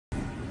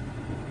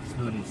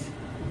30s.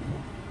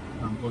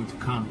 I'm going to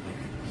come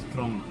back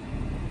stronger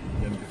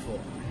than before.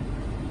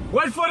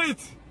 Wait for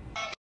it!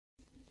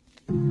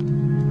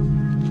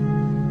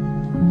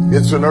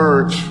 It's an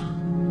urge.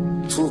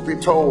 Truth be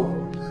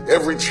told,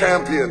 every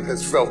champion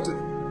has felt it.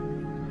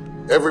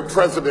 Every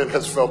president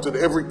has felt it.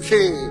 Every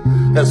king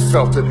has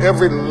felt it.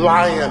 Every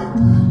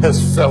lion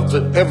has felt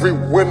it. Every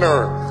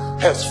winner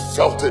has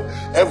felt it.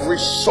 Every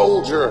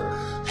soldier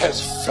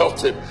has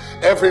felt it.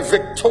 Every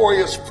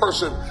victorious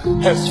person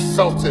has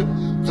felt it.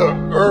 The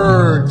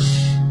urge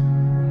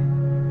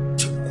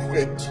to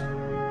quit.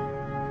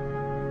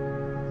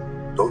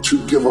 Don't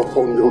you give up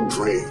on your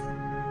dream.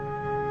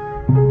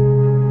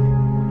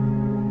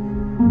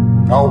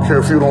 I don't care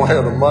if you don't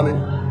have the money,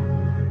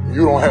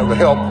 you don't have the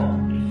help,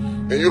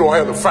 and you don't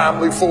have the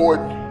family for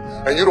it,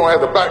 and you don't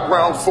have the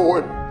background for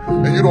it,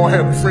 and you don't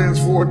have the friends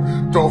for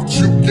it. Don't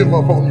you give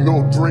up on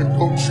your dream.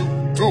 Don't you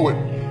do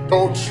it.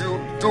 Don't you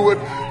do it.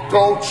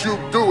 Don't you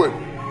do it.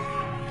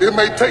 It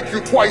may take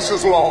you twice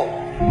as long.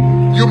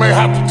 You may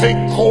have to take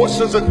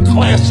courses and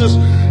classes.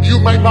 You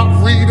might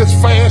not read as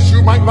fast.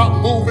 You might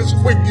not move as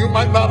quick. You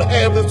might not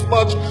have as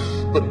much.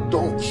 But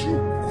don't you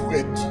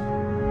quit.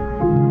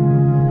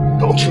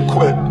 Don't you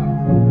quit.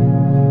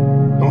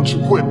 Don't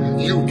you quit.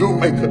 You do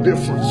make a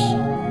difference.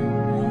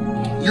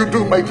 You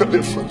do make a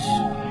difference.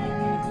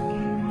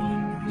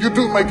 You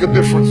do make a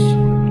difference.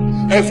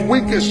 As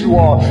weak as you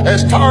are,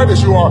 as tired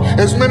as you are,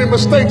 as many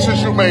mistakes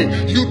as you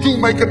made, you do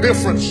make a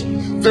difference.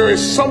 There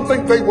is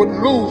something they would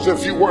lose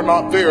if you were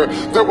not there.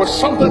 There was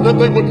something that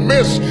they would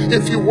miss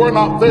if you were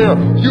not there.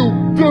 You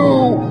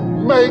do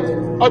make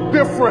a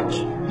difference.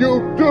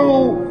 You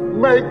do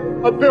make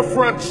a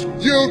difference.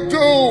 You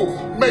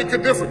do make a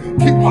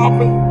difference. Keep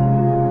hopping.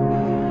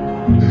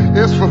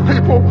 It's for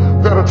people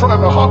that are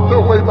trying to hop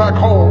their way back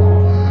home.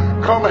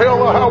 Come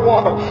hell or high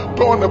water,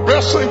 doing the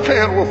best they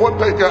can with what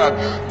they got.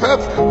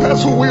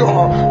 That's who we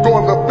are,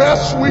 doing the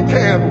best we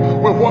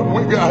can with what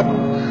we got.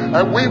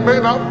 And we may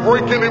not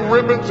break any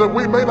ribbons and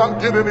we may not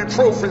get any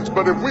trophies,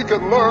 but if we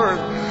can learn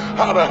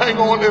how to hang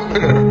on in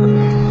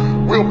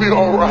there, we'll be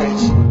all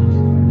right.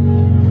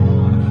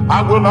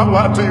 I will not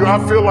lie to you,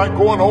 I feel like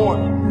going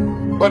on.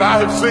 But I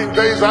have seen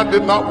days I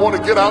did not want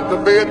to get out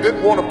of bed,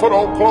 didn't want to put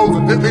on clothes,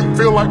 and didn't even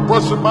feel like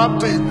brushing my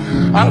teeth.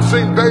 I've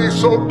seen days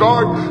so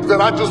dark that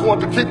I just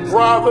wanted to keep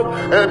driving,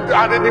 and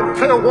I didn't even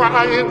care where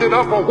I ended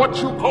up or what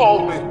you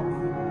called me.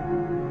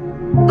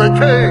 They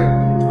came,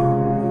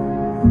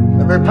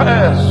 and they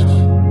passed,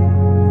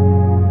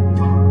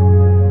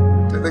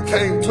 and they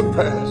came to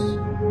pass.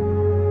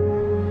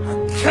 I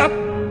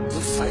kept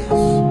the faith.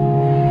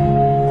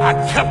 I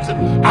kept it.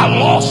 I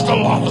lost a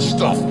lot of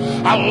stuff.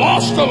 I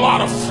lost a lot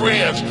of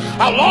friends.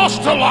 I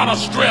lost a lot of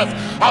strength.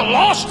 I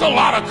lost a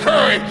lot of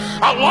courage.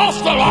 I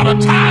lost a lot of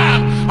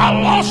time. I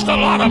lost a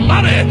lot of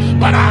money.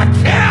 But I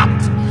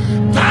kept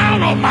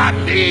down on my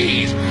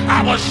knees.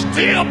 I was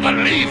still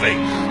believing.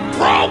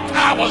 Broke,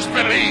 I was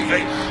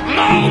believing.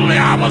 Lonely,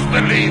 I was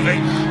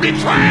believing.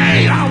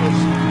 Betrayed, I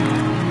was